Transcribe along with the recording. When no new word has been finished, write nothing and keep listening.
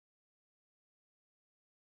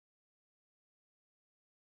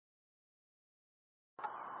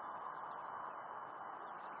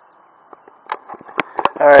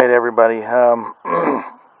All right, everybody. I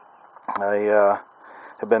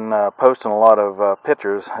have been posting a lot of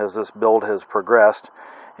pictures as this build has progressed,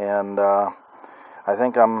 and I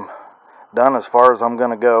think I'm done as far as I'm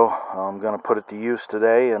going to go. I'm going to put it to use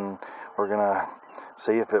today, and we're going to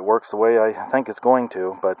see if it works the way I think it's going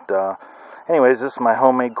to. But anyways, this is my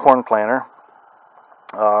homemade corn planter,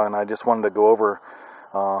 and I just wanted to go over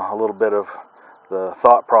a little bit of the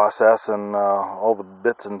thought process and all the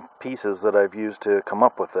bits and pieces that I've used to come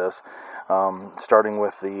up with this, starting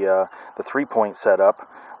with the 3-point setup,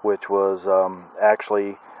 which was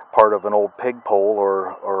actually part of an old pig pole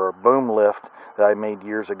or a boom lift that I made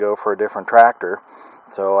years ago for a different tractor.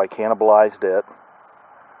 So I cannibalized it.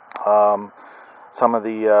 Some of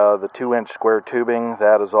the 2-inch square tubing,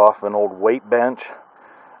 that is off an old weight bench.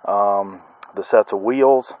 The sets of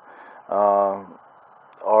wheels are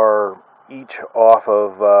each off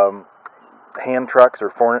of hand trucks or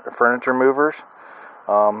furniture movers.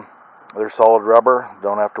 They're solid rubber,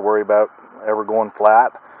 don't have to worry about ever going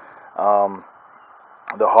flat. The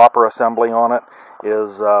hopper assembly on it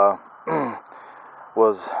is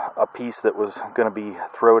was a piece that was going to be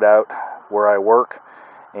thrown out where I work,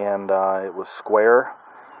 and it was square.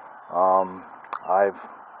 I've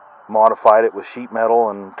modified it with sheet metal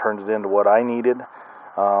and turned it into what I needed.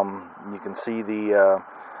 You can see the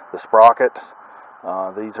sprockets.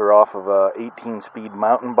 These are off of a 18-speed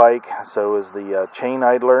mountain bike. So is the chain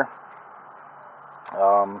idler.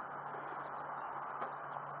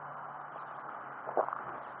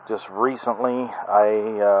 Just recently,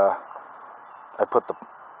 I put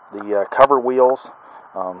the cover wheels.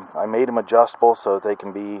 I made them adjustable so that they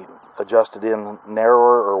can be adjusted in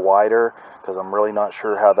narrower or wider, because I'm really not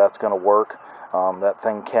sure how that's going to work. That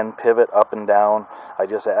thing can pivot up and down. I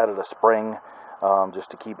just added a spring just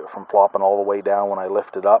to keep it from flopping all the way down when I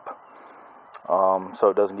lift it up, so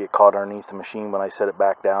it doesn't get caught underneath the machine when I set it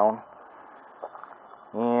back down.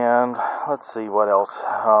 And let's see what else.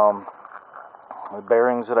 The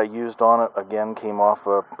bearings that I used on it, again, came off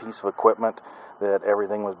a piece of equipment that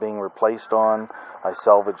everything was being replaced on. I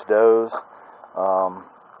salvaged those.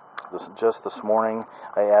 Just this morning,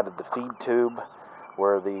 I added the feed tube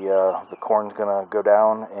where the corn's going to go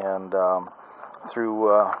down, and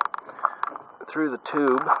through the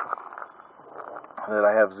tube that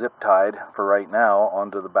I have zip tied for right now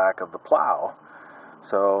onto the back of the plow.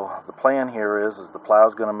 So the plan here is the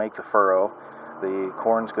plow's going to make the furrow, the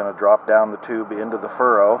corn's going to drop down the tube into the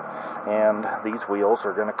furrow, and these wheels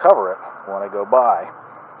are going to cover it when I go by.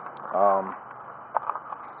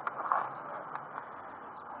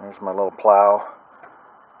 There's my little plow.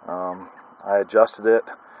 I adjusted it,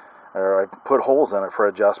 or I put holes in it for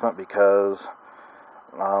adjustment, because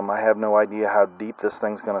I have no idea how deep this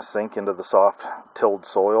thing's going to sink into the soft tilled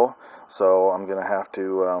soil. So I'm going to have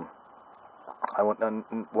to, I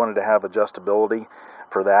wanted to have adjustability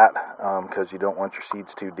for that, because you don't want your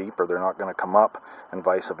seeds too deep or they're not going to come up, and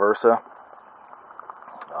vice versa.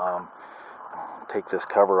 Take this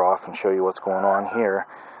cover off and show you what's going on here.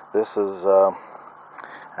 This is,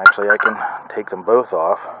 actually I can take them both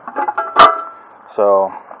off.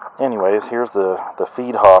 So anyways, here's the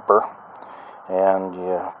feed hopper. And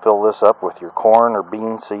you fill this up with your corn or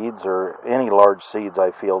bean seeds or any large seeds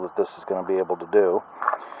I feel that this is going to be able to do.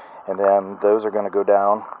 And then those are going to go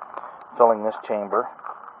down, filling this chamber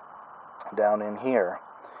down in here.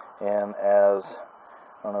 And as,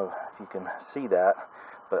 I don't know if you can see that,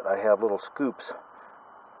 but I have little scoops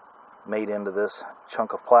made into this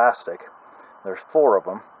chunk of plastic. There's 4 of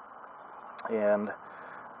them. And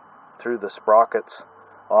through the sprockets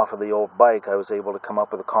off of the old bike, I was able to come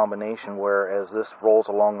up with a combination where, as this rolls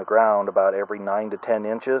along the ground about every 9 to 10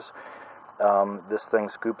 inches, this thing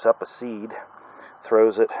scoops up a seed,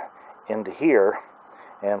 throws it into here,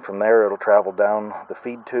 and from there it'll travel down the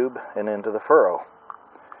feed tube and into the furrow.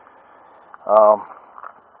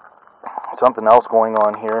 Something else going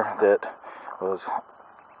on here that was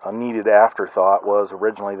a needed afterthought was,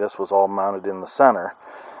 originally this was all mounted in the center,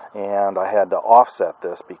 and I had to offset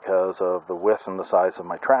this because of the width and the size of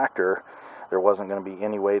my tractor. There wasn't going to be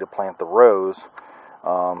any way to plant the rows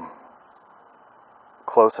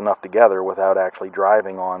close enough together without actually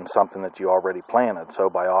driving on something that you already planted. So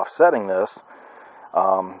by offsetting this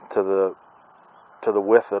to the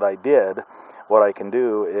width that I did, what I can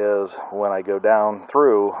do is, when I go down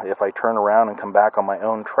through, if I turn around and come back on my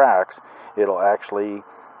own tracks, it'll actually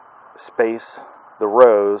space the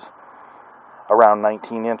rows around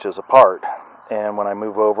 19 inches apart, and when I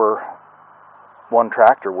move over one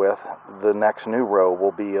tractor width, the next new row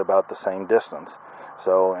will be about the same distance.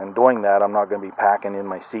 So in doing that, I'm not going to be packing in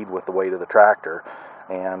my seed with the weight of the tractor,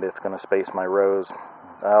 and it's going to space my rows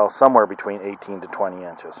somewhere between 18 to 20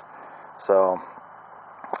 inches. So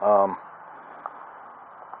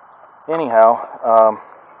anyhow,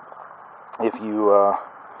 if you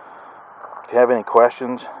have any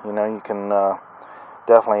questions, you know, you can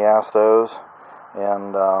definitely ask those.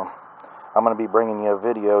 And I'm going to be bringing you a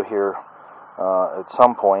video here at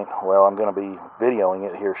some point. Well, I'm going to be videoing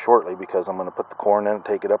it here shortly, because I'm going to put the corn in,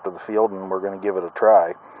 take it up to the field, and we're going to give it a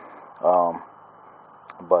try.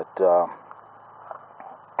 But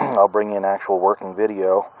I'll bring you an actual working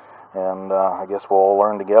video, and I guess we'll all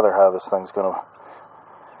learn together how this thing's going to,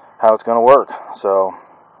 how it's going to work. So,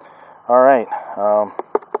 all right,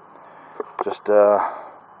 just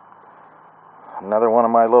another one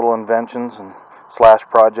of my little inventions and slash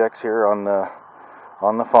projects here on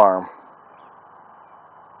the farm.